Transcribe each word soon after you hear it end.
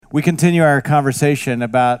We continue our conversation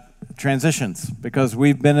about transitions because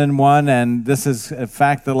we've been in one, and this is, in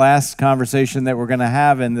fact, the last conversation that we're going to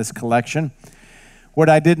have in this collection. What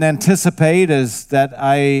I didn't anticipate is that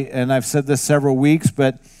I've said this several weeks,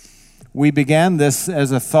 but we began this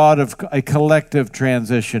as a thought of a collective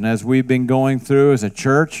transition as we've been going through as a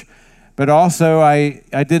church. But also, I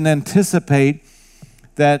didn't anticipate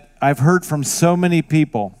that I've heard from so many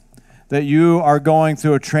people that you are going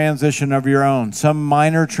through a transition of your own. Some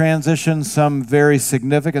minor transitions, some very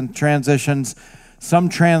significant transitions, some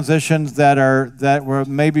transitions that will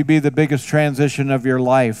maybe be the biggest transition of your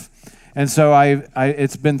life. And so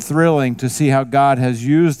it's been thrilling to see how God has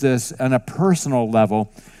used this on a personal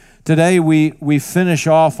level. Today we finish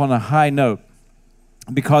off on a high note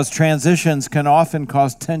because transitions can often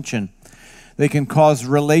cause tension. They can cause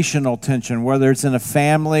relational tension, whether it's in a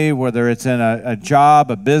family, whether it's in a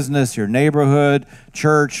job, a business, your neighborhood,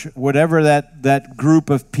 church, whatever that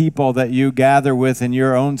group of people that you gather with in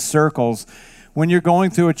your own circles. When you're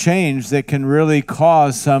going through a change, that can really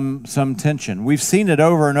cause some tension. We've seen it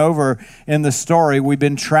over and over in the story. We've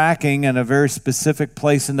been tracking in a very specific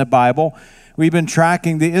place in the Bible. We've been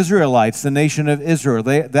tracking the Israelites, the nation of Israel.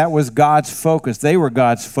 That was God's focus. They were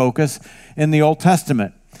God's focus in the Old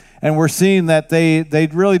Testament. And we're seeing that they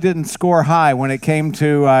really didn't score high when it came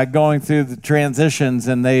to going through the transitions.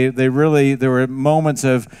 And there were moments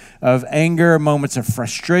of anger, moments of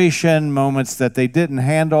frustration, moments that they didn't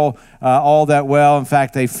handle all that well. In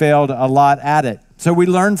fact, they failed a lot at it. So we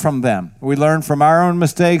learned from them. We learned from our own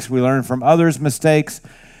mistakes. We learned from others' mistakes.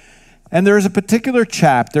 And there's a particular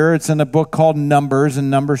chapter, it's in a book called Numbers, in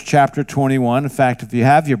Numbers chapter 21. In fact, if you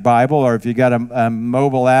have your Bible or if you got a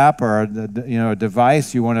mobile app or a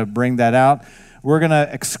device, you want to bring that out, we're going to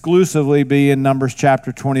exclusively be in Numbers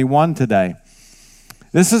chapter 21 today.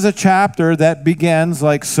 This is a chapter that begins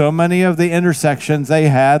like so many of the intersections they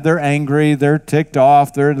had. They're angry, they're ticked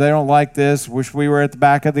off, they don't like this, wish we were at the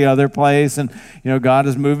back of the other place, and God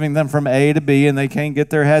is moving them from A to B, and they can't get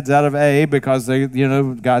their heads out of A because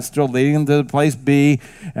God's still leading them to the place B,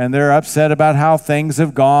 and they're upset about how things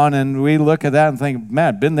have gone, and we look at that and think,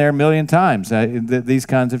 man, I've been there a million times, these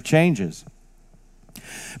kinds of changes.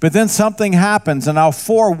 But then something happens, and I'll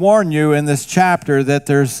forewarn you in this chapter that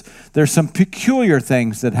there's some peculiar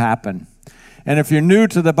things that happen. And if you're new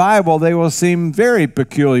to the Bible, they will seem very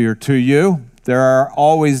peculiar to you. There are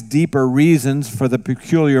always deeper reasons for the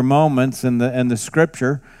peculiar moments in the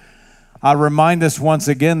Scripture. I'll remind us once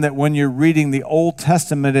again that when you're reading the Old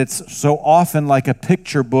Testament, it's so often like a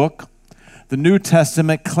picture book. The New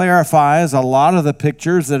Testament clarifies a lot of the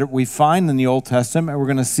pictures that we find in the Old Testament. We're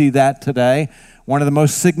going to see that today. One of the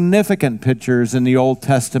most significant pictures in the Old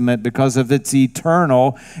Testament because of its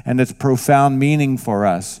eternal and its profound meaning for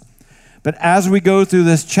us. But as we go through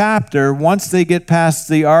this chapter, once they get past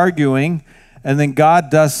the arguing and then God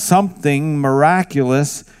does something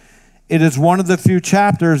miraculous, it is one of the few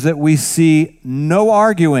chapters that we see no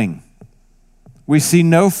arguing. We see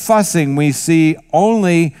no fussing. We see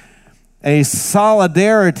only a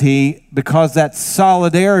solidarity, because that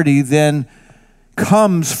solidarity then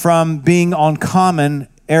comes from being on common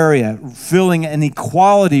area, feeling an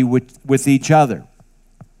equality with each other.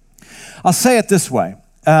 I'll say it this way.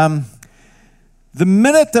 The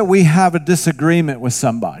minute that we have a disagreement with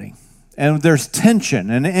somebody, and there's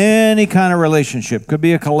tension in any kind of relationship, could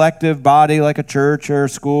be a collective body like a church or a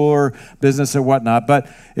school or business or whatnot, but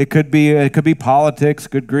it could be politics,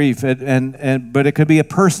 good grief, but it could be a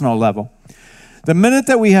personal level. The minute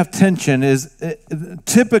that we have tension is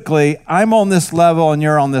typically I'm on this level and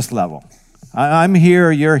you're on this level. I'm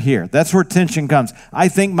here, you're here. That's where tension comes. I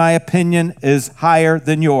think my opinion is higher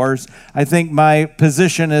than yours. I think my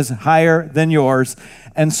position is higher than yours.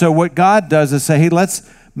 And so what God does is say, hey,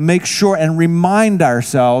 let's make sure and remind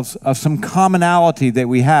ourselves of some commonality that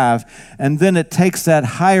we have, and then it takes that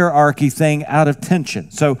hierarchy thing out of tension.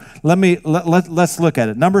 So let's look at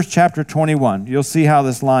it. Numbers chapter 21. You'll see how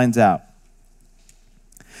this lines out.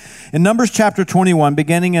 In Numbers chapter 21,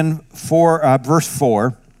 beginning in verse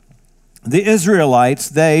 4, the Israelites,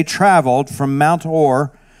 they traveled from Mount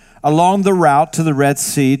Hor along the route to the Red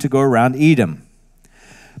Sea to go around Edom.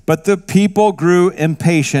 But the people grew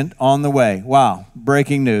impatient on the way. Wow,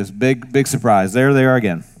 breaking news, big surprise. There they are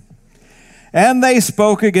again. And they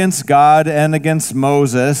spoke against God and against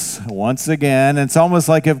Moses once again. It's almost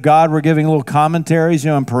like if God were giving little commentaries,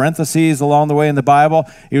 in parentheses along the way in the Bible,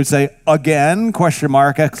 he would say, again, question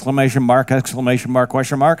mark, exclamation mark, exclamation mark,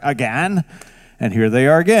 question mark, again. And here they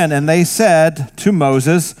are again. And they said to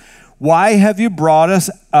Moses, Why have you brought us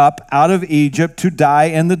up out of Egypt to die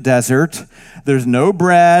in the desert? There's no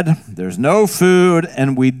bread, there's no food,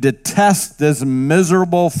 and we detest this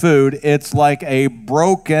miserable food. It's like a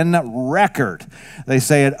broken record. They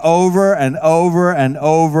say it over and over and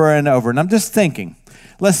over and over. And I'm just thinking,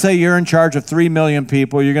 let's say you're in charge of 3 million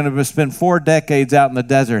people. You're going to spend 4 decades out in the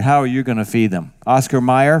desert. How are you going to feed them? Oscar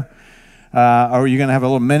Mayer? Or are you going to have a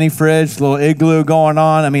little mini fridge, a little igloo going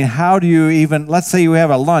on? I mean, how do you even, let's say you have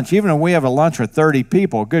a lunch. Even if we have a lunch for 30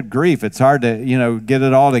 people, good grief, it's hard to, get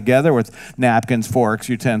it all together with napkins, forks,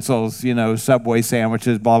 utensils, Subway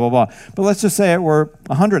sandwiches, blah, blah, blah. But let's just say it were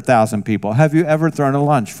 100,000 people. Have you ever thrown a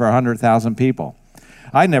lunch for 100,000 people?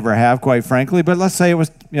 I never have, quite frankly, but let's say it was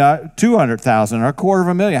 200,000 or 250,000,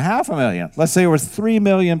 500,000. Let's say it was 3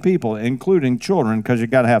 million people, including children, because you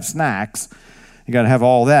got to have snacks. You got to have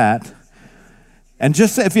all that. And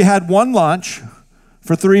just if you had one lunch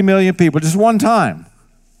for 3 million people, just one time,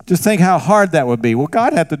 just think how hard that would be. Well,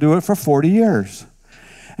 God had to do it for 40 years.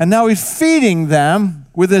 And now he's feeding them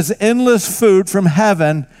with this endless food from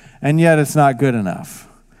heaven, and yet it's not good enough.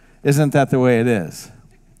 Isn't that the way it is?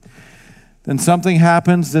 Then something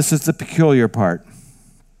happens. This is the peculiar part.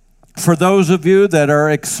 For those of you that are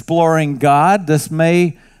exploring God, this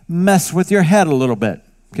may mess with your head a little bit.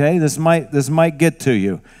 Okay, this might get to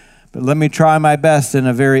you. But let me try my best in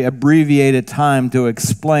a very abbreviated time to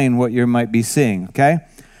explain what you might be seeing, okay?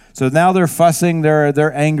 So now they're fussing,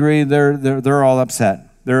 they're angry, they're all upset.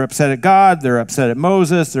 They're upset at God, they're upset at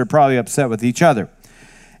Moses, they're probably upset with each other.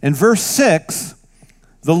 In verse 6,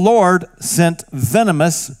 the Lord sent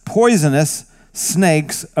venomous, poisonous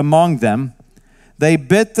snakes among them. They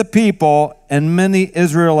bit the people, and many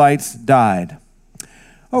Israelites died.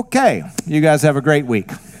 Okay, you guys have a great week.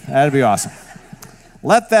 That'd be awesome.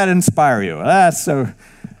 Let that inspire you. That's so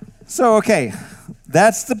okay.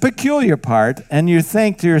 That's the peculiar part. And you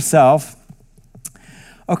think to yourself,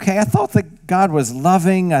 okay, I thought that God was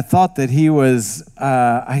loving. I thought that he was,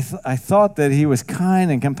 I thought that he was kind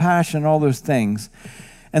and compassionate, all those things.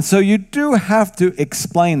 And so you do have to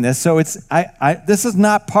explain this. So this is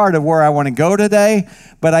not part of where I want to go today,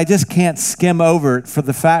 but I just can't skim over it for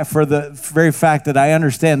the very fact that I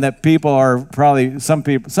understand that people are probably, some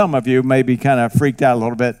of you may be kind of freaked out a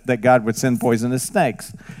little bit that God would send poisonous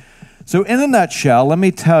snakes. So in a nutshell, let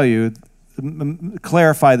me tell you,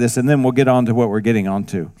 clarify this, and then we'll get on to what we're getting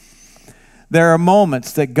onto. There are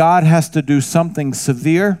moments that God has to do something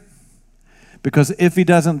severe, because if he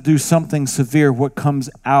doesn't do something severe, what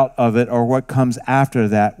comes out of it or what comes after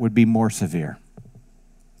that would be more severe.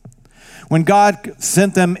 When God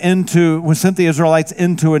sent the Israelites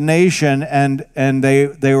into a nation and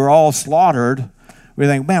they were all slaughtered, we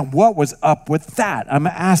think, man, what was up with that? I'm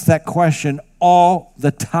asked that question all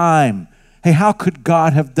the time. Hey, how could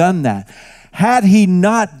God have done that? Had he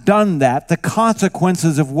not done that, the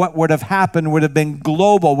consequences of what would have happened would have been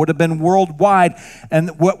global, would have been worldwide,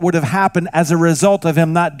 and what would have happened as a result of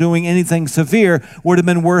him not doing anything severe would have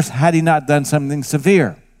been worse had he not done something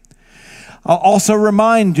severe. I'll also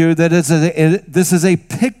remind you that this is a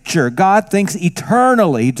picture. God thinks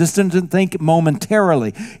eternally. He just doesn't think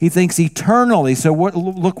momentarily. He thinks eternally. So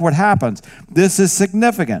look what happens. This is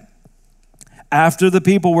significant. After the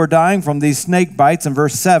people were dying from these snake bites, in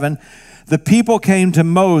verse 7, the people came to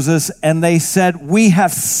Moses and they said, "We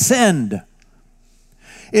have sinned."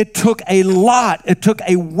 It took a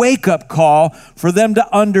wake-up call for them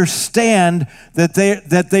to understand that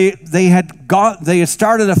they had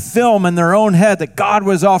started a film in their own head that God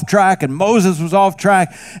was off track and Moses was off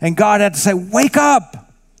track, and God had to say, "Wake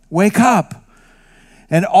up, wake up."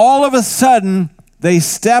 And all of a sudden, they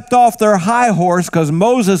stepped off their high horse because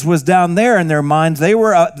Moses was down there in their minds.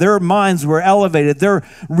 Their minds were elevated. Their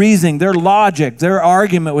reasoning, their logic, their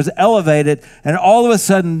argument was elevated. And all of a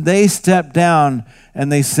sudden, they stepped down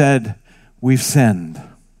and they said, "We've sinned."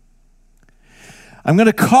 I'm going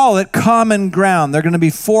to call it common ground. There are going to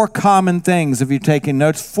be 4 common things, if you're taking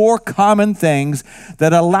notes, 4 common things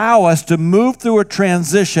that allow us to move through a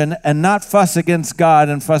transition and not fuss against God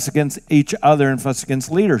and fuss against each other and fuss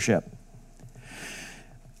against leadership.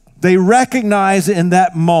 They recognize in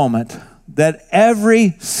that moment that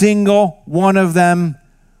every single one of them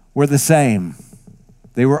were the same.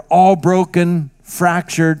 They were all broken,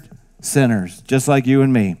 fractured sinners, just like you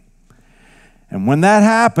and me. And when that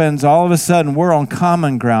happens, all of a sudden, we're on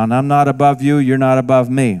common ground. I'm not above you, you're not above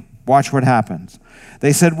me. Watch what happens.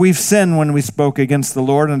 They said, "We've sinned when we spoke against the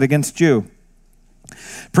Lord and against you.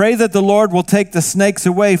 Pray that the Lord will take the snakes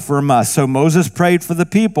away from us." So Moses prayed for the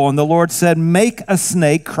people, and the Lord said, "Make a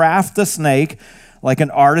snake, craft a snake like an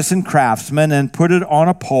artisan craftsman, and put it on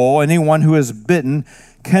a pole. Anyone who is bitten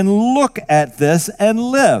can look at this and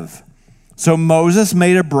live." So Moses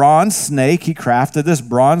made a bronze snake. He crafted this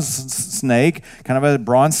bronze snake, kind of a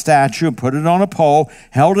bronze statue, and put it on a pole,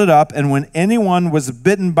 held it up, and when anyone was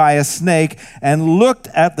bitten by a snake and looked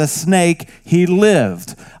at the snake, he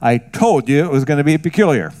lived. I told you it was going to be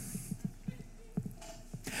peculiar.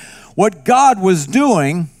 What God was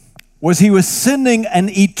doing was he was sending an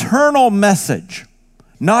eternal message,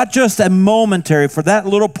 not just a momentary. For that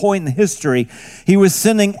little point in history, he was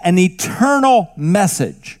sending an eternal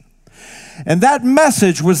message. And that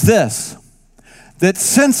message was this, that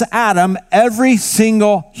since Adam, every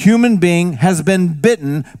single human being has been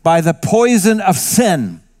bitten by the poison of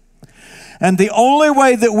sin. And the only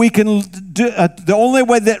way that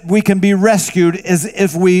we can be rescued is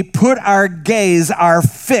if we put our gaze, our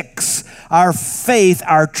fix, our faith,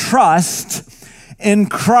 our trust in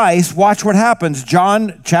Christ. Watch what happens.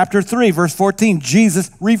 John chapter 3, verse 14. Jesus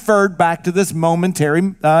referred back to this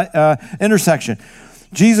momentary intersection.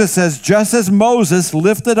 Jesus says, just as Moses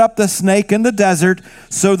lifted up the snake in the desert,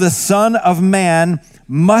 so the Son of Man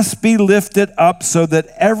must be lifted up so that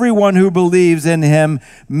everyone who believes in him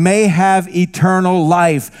may have eternal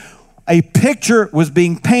life. A picture was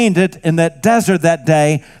being painted in that desert that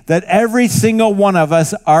day that every single one of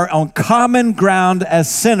us are on common ground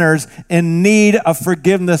as sinners in need of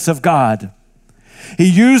forgiveness of God. He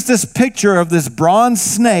used this picture of this bronze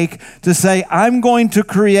snake to say, I'm going to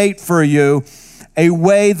create for you a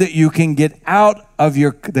way that you can get out of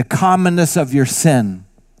the commonness of your sin.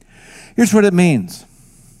 Here's what it means.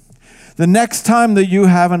 The next time that you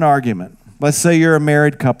have an argument, let's say you're a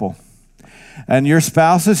married couple, and your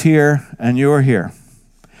spouse is here and you're here.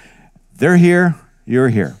 They're here, you're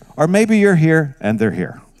here. Or maybe you're here and they're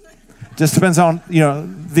here. Just depends on,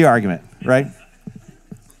 the argument, right?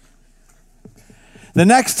 The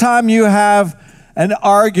next time you have an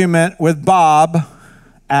argument with Bob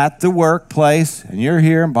at the workplace, and you're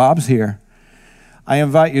here and Bob's here, I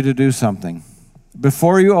invite you to do something.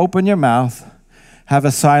 Before you open your mouth, have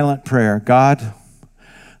a silent prayer. God,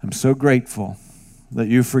 I'm so grateful that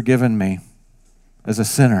you've forgiven me as a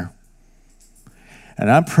sinner. And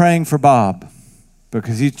I'm praying for Bob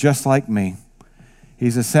because he's just like me.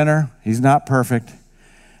 He's a sinner. He's not perfect.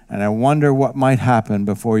 And I wonder what might happen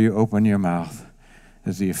before you open your mouth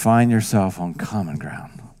as you find yourself on common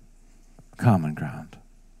ground. Common ground.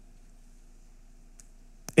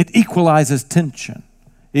 It equalizes tension,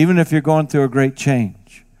 even if you're going through a great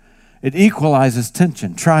change. It equalizes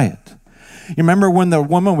tension. Try it. You remember when the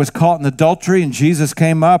woman was caught in adultery and Jesus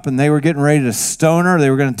came up and they were getting ready to stone her? They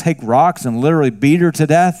were going to take rocks and literally beat her to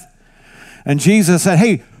death. And Jesus said,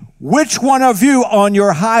 hey, which one of you on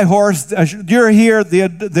your high horse, you're here,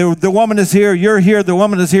 the woman is here, you're here, the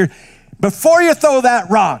woman is here. Before you throw that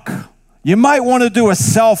rock, you might want to do a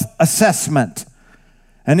self-assessment.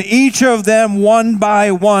 And each of them, one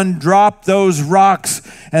by one, dropped those rocks,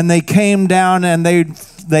 and they came down, and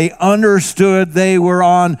they understood they were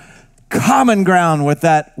on common ground with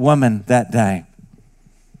that woman that day.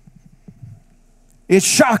 It's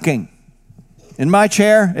shocking. In my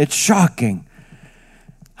chair, it's shocking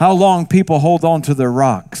how long people hold on to their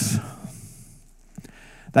rocks.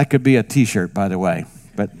 That could be a t-shirt, by the way,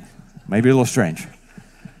 but maybe a little strange.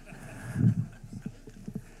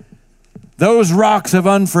 Those rocks of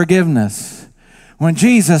unforgiveness. When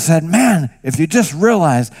Jesus said, man, if you just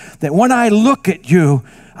realize that when I look at you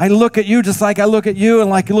just like I look at you and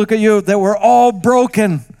like I look at you, that we're all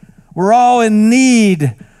broken. We're all in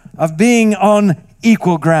need of being on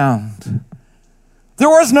equal ground. There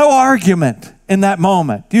was no argument in that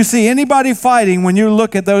moment. Do you see anybody fighting when you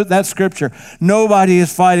look at that scripture? Nobody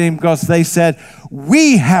is fighting because they said,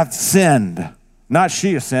 we have sinned. Not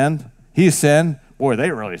she has sinned. He sinned. Boy, they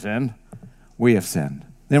really sinned. We have sinned.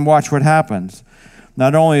 Then watch what happens.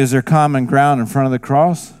 Not only is there common ground in front of the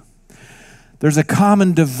cross, there's a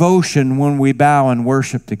common devotion when we bow and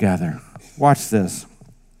worship together. Watch this.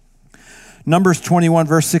 Numbers 21,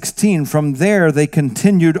 verse 16. From there, they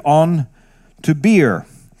continued on to Beer.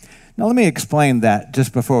 Now, let me explain that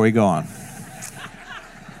just before we go on.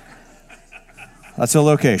 That's a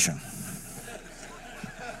location.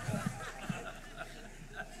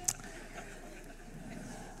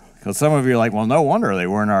 Because some of you are like, well, no wonder they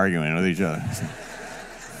weren't arguing with each other.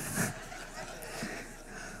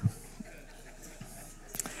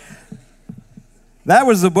 That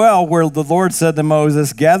was the well where the Lord said to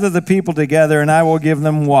Moses, gather the people together and I will give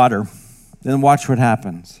them water. Then watch what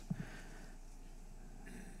happens.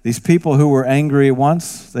 These people who were angry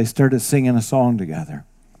once, they started singing a song together.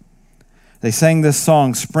 They sang this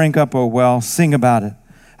song, Spring Up, O Well, sing about it.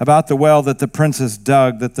 about the well that the princes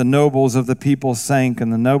dug, that the nobles of the people sank,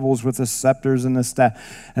 and the nobles with the scepters and the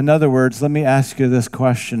staff. In other words, let me ask you this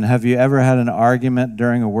question. Have you ever had an argument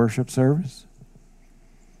during a worship service?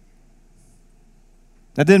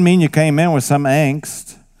 That didn't mean you came in with some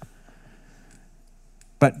angst.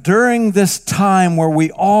 But during this time where we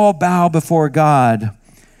all bow before God,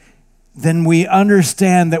 then we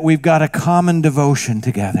understand that we've got a common devotion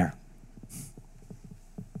together.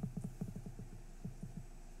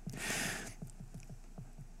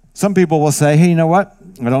 Some people will say, hey, you know what?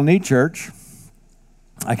 I don't need church.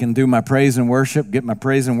 I can do my praise and worship, get my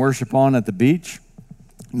praise and worship on at the beach.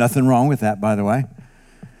 Nothing wrong with that, by the way.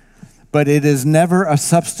 But it is never a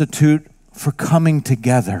substitute for coming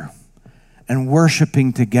together and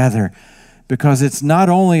worshiping together, because it's not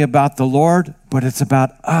only about the Lord, but it's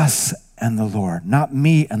about us and the Lord. Not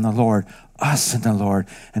me and the Lord, us and the Lord.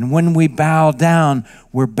 And when we bow down,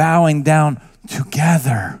 we're bowing down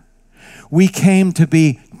together. We came to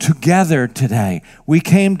be together today. We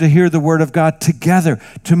came to hear the word of God together,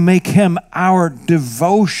 to make him our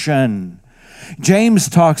devotion. James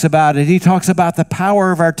talks about it. He talks about the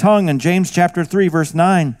power of our tongue in James chapter 3, verse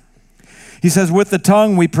 9. He says, with the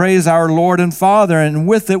tongue we praise our Lord and Father, and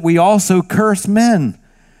with it we also curse men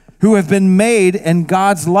who have been made in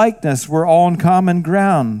God's likeness. We're all on common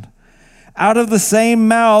ground. Out of the same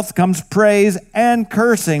mouth comes praise and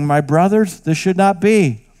cursing. My brothers, this should not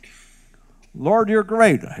be. Lord, you're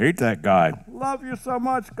great. I hate that guy. Love you so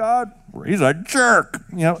much, God. He's a jerk.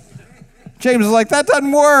 James is like, that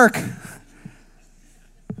doesn't work.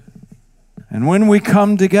 And when we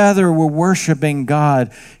come together, we're worshiping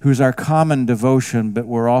God, who's our common devotion, but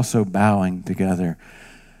we're also bowing together.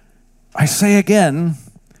 I say again,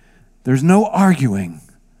 there's no arguing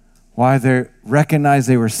why they recognize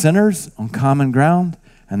they were sinners on common ground,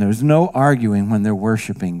 and there's no arguing when they're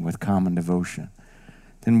worshiping with common devotion.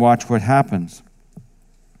 Then watch what happens.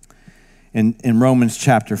 In Romans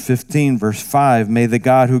chapter 15, verse 5, may the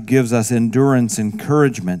God who gives us endurance,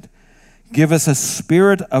 encouragement, give us a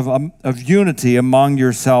spirit of unity among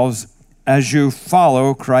yourselves as you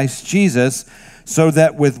follow Christ Jesus, so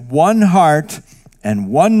that with one heart and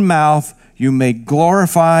one mouth you may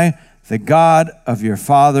glorify the God of your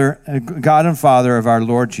Father, God and Father of our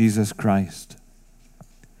Lord Jesus Christ.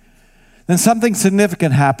 Then something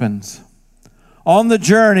significant happens. On the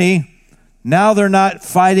journey, now they're not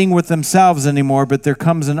fighting with themselves anymore, but there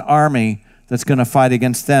comes an army that's going to fight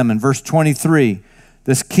against them. In verse 23,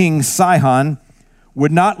 this king Sihon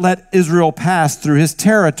would not let Israel pass through his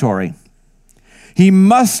territory. He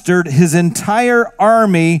mustered his entire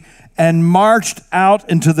army and marched out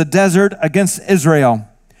into the desert against Israel.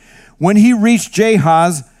 When he reached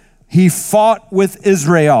Jahaz, he fought with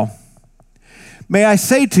Israel. May I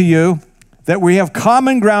say to you that we have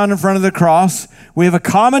common ground in front of the cross. We have a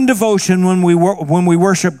common devotion when we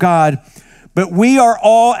worship God. But we are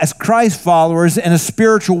all, as Christ followers, in a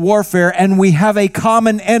spiritual warfare, and we have a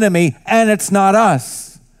common enemy, and it's not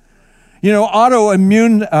us.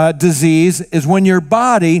 Autoimmune disease is when your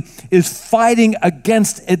body is fighting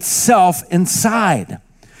against itself inside.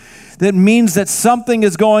 That means that something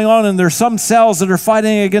is going on, and there's some cells that are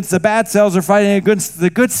fighting against the bad cells or fighting against the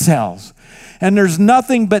good cells. And there's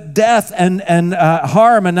nothing but death and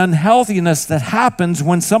harm and unhealthiness that happens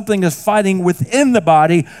when something is fighting within the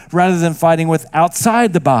body rather than fighting with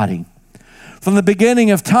outside the body. From the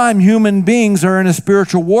beginning of time, human beings are in a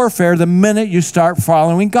spiritual warfare the minute you start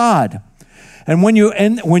following God. And when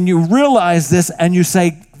you realize this and you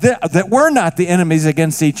say that we're not the enemies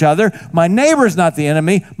against each other, my neighbor's not the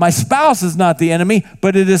enemy, my spouse is not the enemy,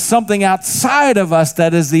 but it is something outside of us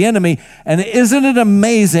that is the enemy. And isn't it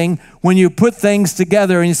amazing when you put things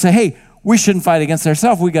together and you say, hey, we shouldn't fight against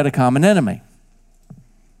ourselves, we got a common enemy.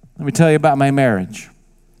 Let me tell you about my marriage.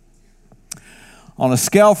 On a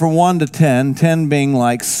scale from 1 to 10, 10 being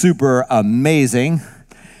like super amazing,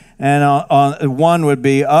 and on 1 would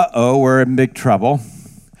be, we're in big trouble.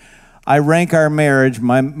 I rank our marriage,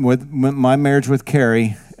 my marriage with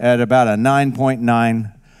Carrie, at about a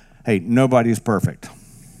 9.9. Hey, nobody's perfect.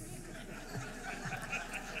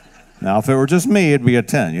 Now, if it were just me, it'd be a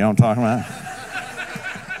 10. You know what I'm talking about?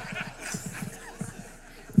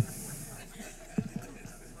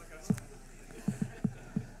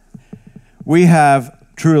 We have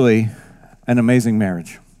truly an amazing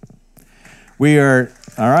marriage. We are,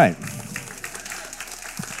 all right.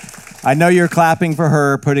 I know you're clapping for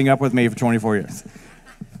her, putting up with me for 24 years.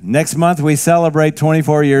 Next month, we celebrate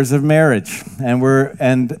 24 years of marriage.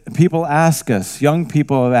 And people ask us, young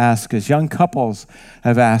people have asked us, young couples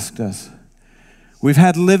have asked us, We've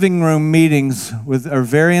had living room meetings are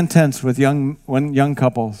very intense with young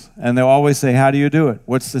couples, and they'll always say, how do you do it?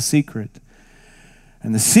 What's the secret?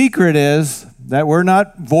 And the secret is that we're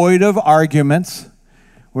not void of arguments,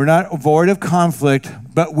 we're not void of conflict,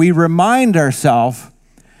 but we remind ourselves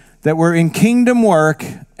that we're in kingdom work,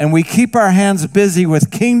 and we keep our hands busy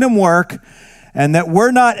with kingdom work, and that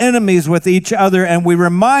we're not enemies with each other, and we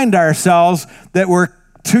remind ourselves that we're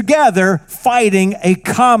together fighting a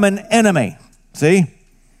common enemy. See?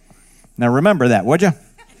 Now remember that, would you?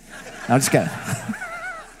 No, just kidding.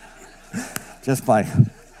 Just play.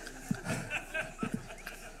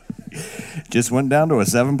 Just went down to a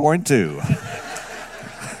 7.2.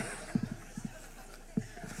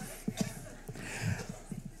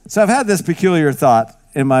 So I've had this peculiar thought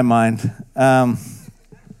in my mind, and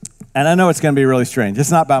I know it's going to be really strange.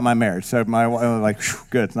 It's not about my marriage, so I'm like,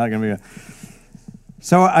 good, it's not going to be good.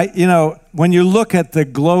 So when you look at the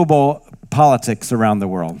global politics around the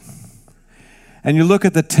world, and you look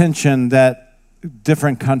at the tension that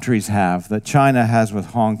different countries have, that China has with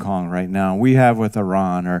Hong Kong right now, we have with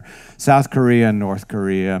Iran, or South Korea and North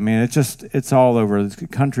Korea. I mean, it's all over. There's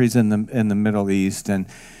countries in the Middle East, and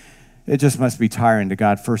it just must be tiring to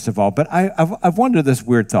God, first of all. But I've wondered this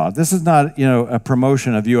weird thought. This is not, a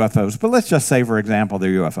promotion of UFOs, but let's just say, for example,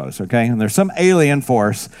 they're UFOs, okay? And there's some alien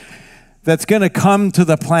force that's going to come to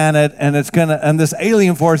the planet, and this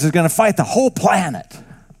alien force is going to fight the whole planet.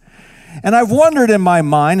 And I've wondered in my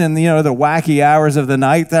mind, in the wacky hours of the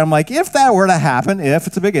night, that I'm like, if that were to happen, if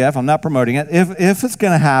it's a big if, I'm not promoting it, if it's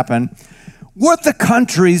going to happen, would the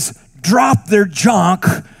countries drop their junk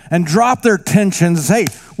and drop their tensions and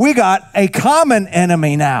say, we got a common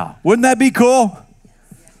enemy now? Wouldn't that be cool?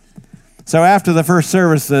 So after the first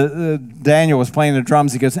service, Daniel was playing the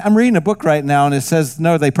drums. He goes, I'm reading a book right now, and it says,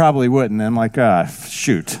 no, they probably wouldn't. And I'm like,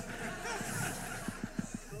 shoot.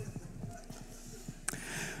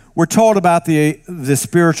 We're told about the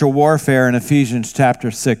spiritual warfare in Ephesians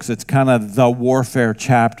chapter 6. It's kind of the warfare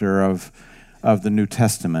chapter of the New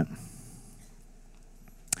Testament.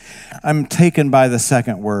 I'm taken by the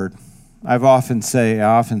second word. I often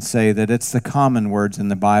say that it's the common words in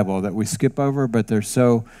the Bible that we skip over, but they're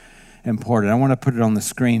so important. I want to put it on the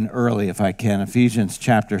screen early if I can. Ephesians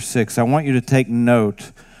chapter 6. I want you to take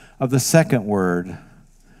note of the second word.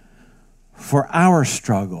 For our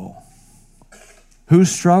struggle. Whose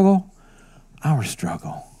struggle? Our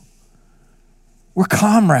struggle. We're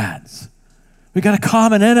comrades. We got a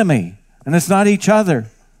common enemy, and it's not each other.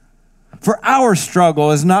 For our struggle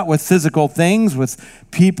is not with physical things, with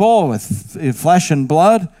people, with flesh and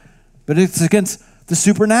blood, but it's against the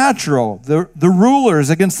supernatural, the rulers,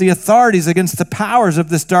 against the authorities, against the powers of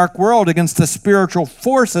this dark world, against the spiritual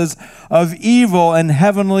forces of evil in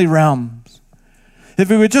heavenly realms. If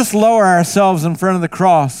we would just lower ourselves in front of the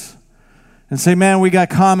cross and say, man, we got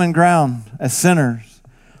common ground as sinners.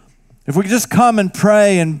 If we could just come and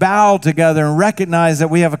pray and bow together and recognize that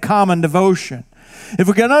we have a common devotion. If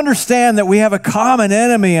we can understand that we have a common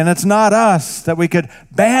enemy and it's not us, that we could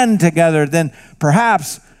band together, then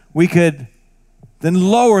perhaps we could then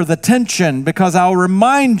lower the tension, because I'll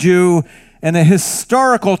remind you, in a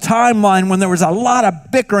historical timeline when there was a lot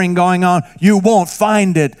of bickering going on, you won't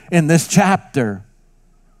find it in this chapter,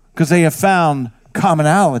 because they have found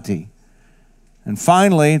commonality. And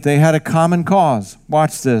finally, they had a common cause.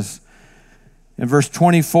 Watch this. In verse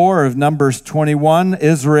 24 of Numbers 21,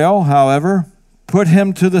 Israel, however, put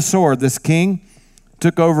him to the sword. This king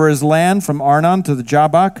took over his land from Arnon to the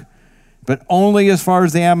Jabbok, but only as far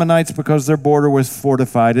as the Ammonites, because their border was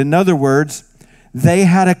fortified. In other words, they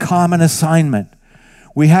had a common assignment.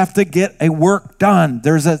 We have to get a work done.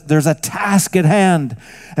 There's a task at hand.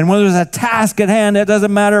 And when there's a task at hand, it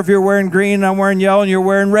doesn't matter if you're wearing green, I'm wearing yellow, and you're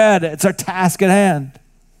wearing red. It's a task at hand.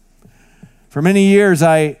 For many years,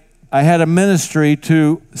 I had a ministry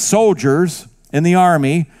to soldiers in the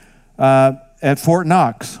Army at Fort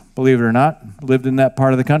Knox, believe it or not. Lived in that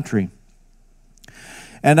part of the country.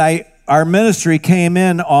 And our ministry came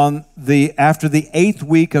in after the 8th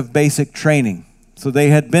week of basic training. So they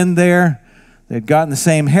had been there, they'd gotten the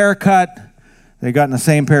same haircut, they'd gotten the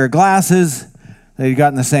same pair of glasses, they'd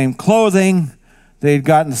gotten the same clothing, they'd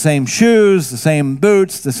gotten the same shoes, the same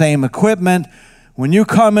boots, the same equipment. When you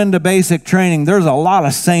come into basic training, there's a lot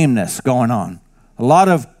of sameness going on, a lot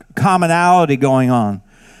of commonality going on,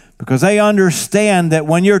 because they understand that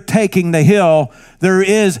when you're taking the hill, there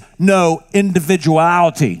is no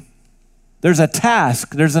individuality. There's a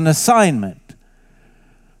task, there's an assignment.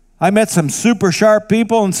 I met some super sharp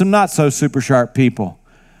people and some not so super sharp people.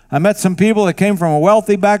 I met some people that came from a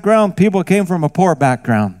wealthy background, people that came from a poor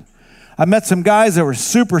background. I met some guys that were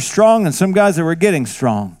super strong and some guys that were getting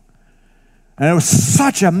strong. And it was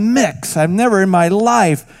such a mix. I've never in my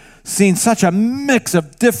life seen such a mix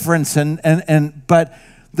of difference, but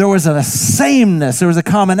there was a sameness, there was a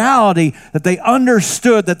commonality that they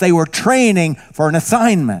understood that they were training for an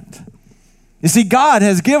assignment. You see, God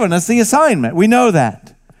has given us the assignment. We know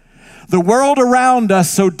that. The world around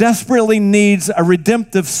us so desperately needs a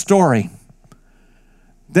redemptive story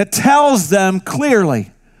that tells them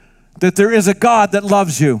clearly that there is a God that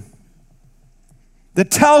loves you,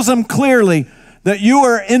 that tells them clearly that you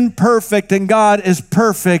are imperfect and God is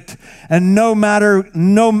perfect, and no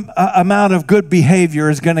amount of good behavior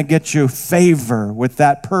is going to get you favor with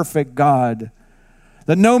that perfect God.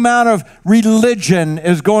 That no amount of religion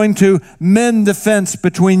is going to mend the fence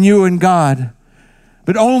between you and God.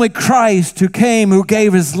 But only Christ who came, who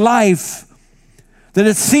gave his life. That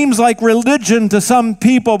it seems like religion to some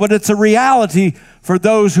people, but it's a reality for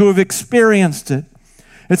those who have experienced it.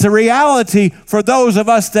 It's a reality for those of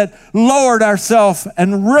us that lowered ourselves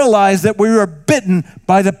and realized that we were bitten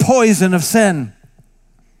by the poison of sin.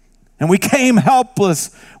 And we came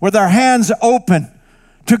helpless with our hands open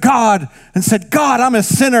to God and said, God, I'm a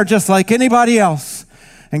sinner just like anybody else.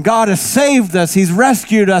 And God has saved us. He's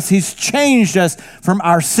rescued us. He's changed us from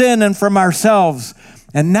our sin and from ourselves.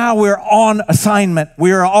 And now we're on assignment.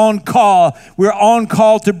 We are on call. We're on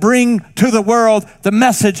call to bring to the world the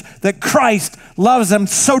message that Christ loves them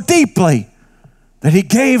so deeply that he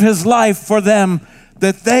gave his life for them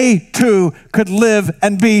that they too could live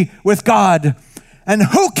and be with God. And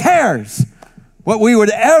who cares what we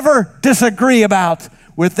would ever disagree about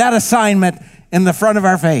with that assignment in the front of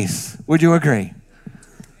our face? Would you agree?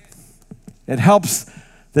 It helps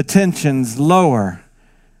the tensions lower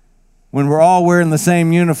when we're all wearing the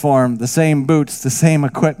same uniform, the same boots, the same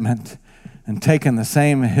equipment, and taking the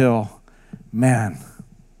same hill. Man.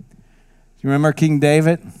 You remember King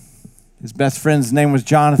David? His best friend's name was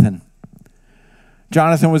Jonathan.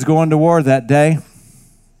 Jonathan was going to war that day,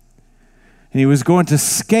 and he was going to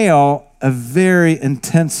scale a very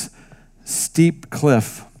intense, steep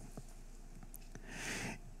cliff.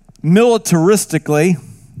 Militaristically,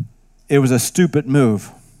 it was a stupid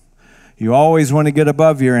move. You always want to get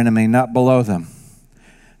above your enemy, not below them.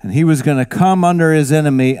 And he was going to come under his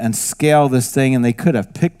enemy and scale this thing, and they could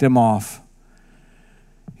have picked him off.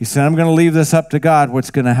 He said, I'm going to leave this up to God,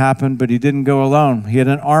 what's going to happen, but he didn't go alone. He had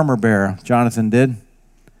an armor bearer, Jonathan did.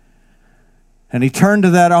 And he turned to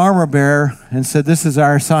that armor bearer and said, this is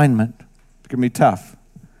our assignment. It's going to be tough.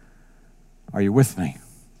 Are you with me?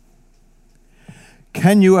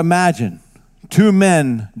 Can you imagine two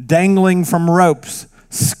men dangling from ropes,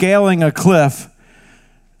 scaling a cliff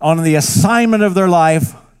on the assignment of their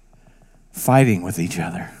life, fighting with each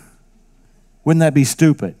other? Wouldn't that be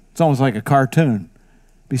stupid? It's almost like a cartoon.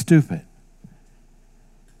 Be stupid.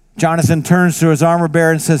 Jonathan turns to his armor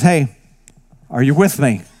bearer and says, hey, are you with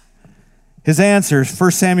me? His answer is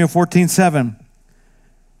 1 Samuel 14:7.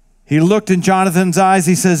 He looked in Jonathan's eyes.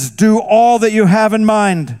 He says, do all that you have in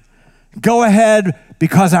mind. Go ahead,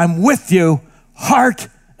 because I'm with you, heart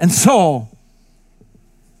and soul.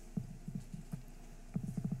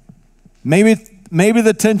 Maybe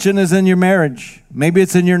the tension is in your marriage. Maybe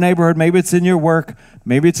it's in your neighborhood. Maybe it's in your work.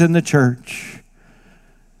 Maybe it's in the church.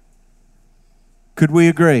 Could we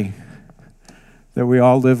agree that we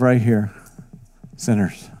all live right here,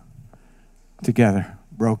 sinners, together,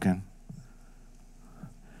 broken?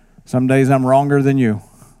 Some days I'm wronger than you.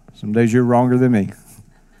 Some days you're wronger than me.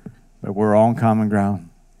 But we're all on common ground.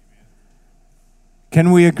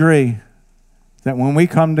 Can we agree that when we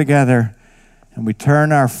come together and we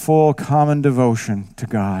turn our full common devotion to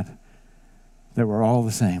God, that we're all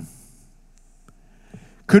the same?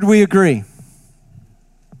 Could we agree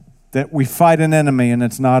that we fight an enemy and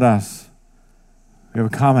it's not us? We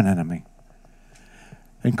have a common enemy.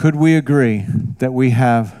 And could we agree that we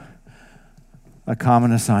have a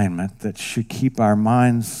common assignment that should keep our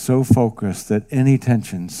minds so focused that any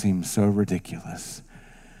tension seems so ridiculous?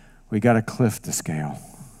 We got a cliff to scale,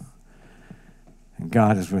 and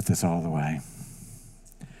God is with us all the way.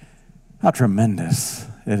 How tremendous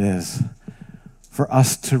it is for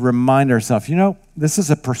us to remind ourselves, you know, this is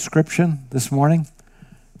a prescription this morning.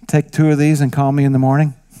 Take 2 of these and call me in the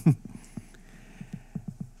morning.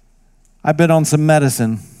 I've been on some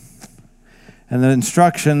medicine, and the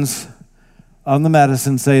instructions on the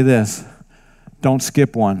medicine say this: don't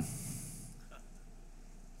skip one.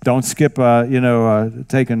 Don't skip,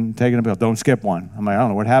 taking a pill. Don't skip one. I'm like, I don't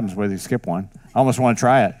know what happens whether you skip one. I almost want to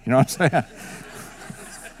try it. You know what I'm saying?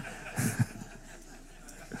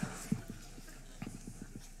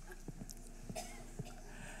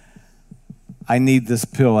 I need this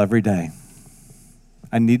pill every day.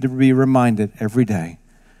 I need to be reminded every day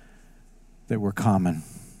that we're common,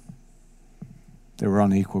 that we're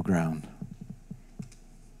on equal ground.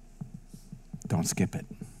 Don't skip it.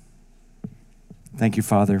 Thank you,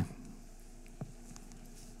 Father.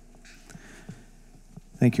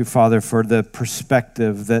 Thank you, Father, for the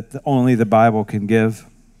perspective that only the Bible can give.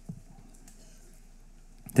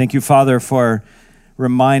 Thank you, Father, for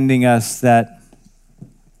reminding us that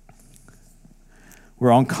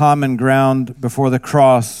we're on common ground before the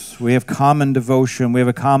cross. We have common devotion. We have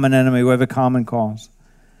a common enemy. We have a common cause.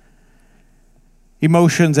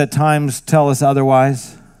 Emotions at times tell us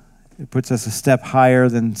otherwise. It puts us a step higher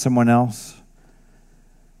than someone else.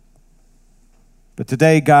 But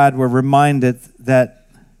today, God, we're reminded that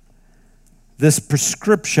this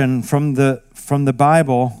prescription from the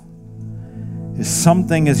Bible is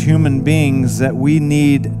something as human beings that we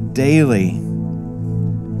need daily,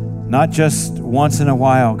 not just once in a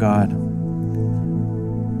while, God.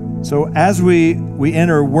 So as we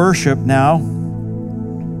enter worship now,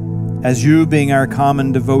 as you being our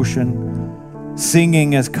common devotion,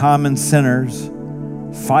 singing as common sinners,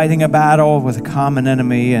 fighting a battle with a common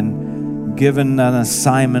enemy, and given an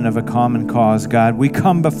assignment of a common cause, God, we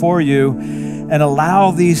come before you and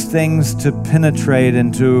allow these things to penetrate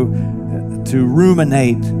and to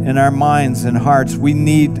ruminate in our minds and hearts. We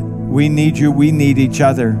need you. We need each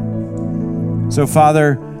other. So,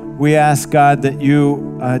 Father, we ask, God, that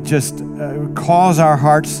you just cause our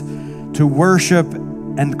hearts to worship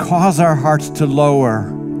and cause our hearts to lower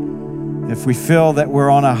if we feel that we're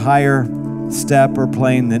on a higher step or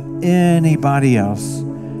plane than anybody else.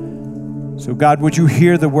 So, God, would you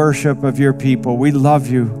hear the worship of your people? We love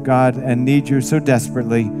you, God, and need you so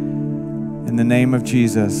desperately. In the name of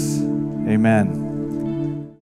Jesus, amen.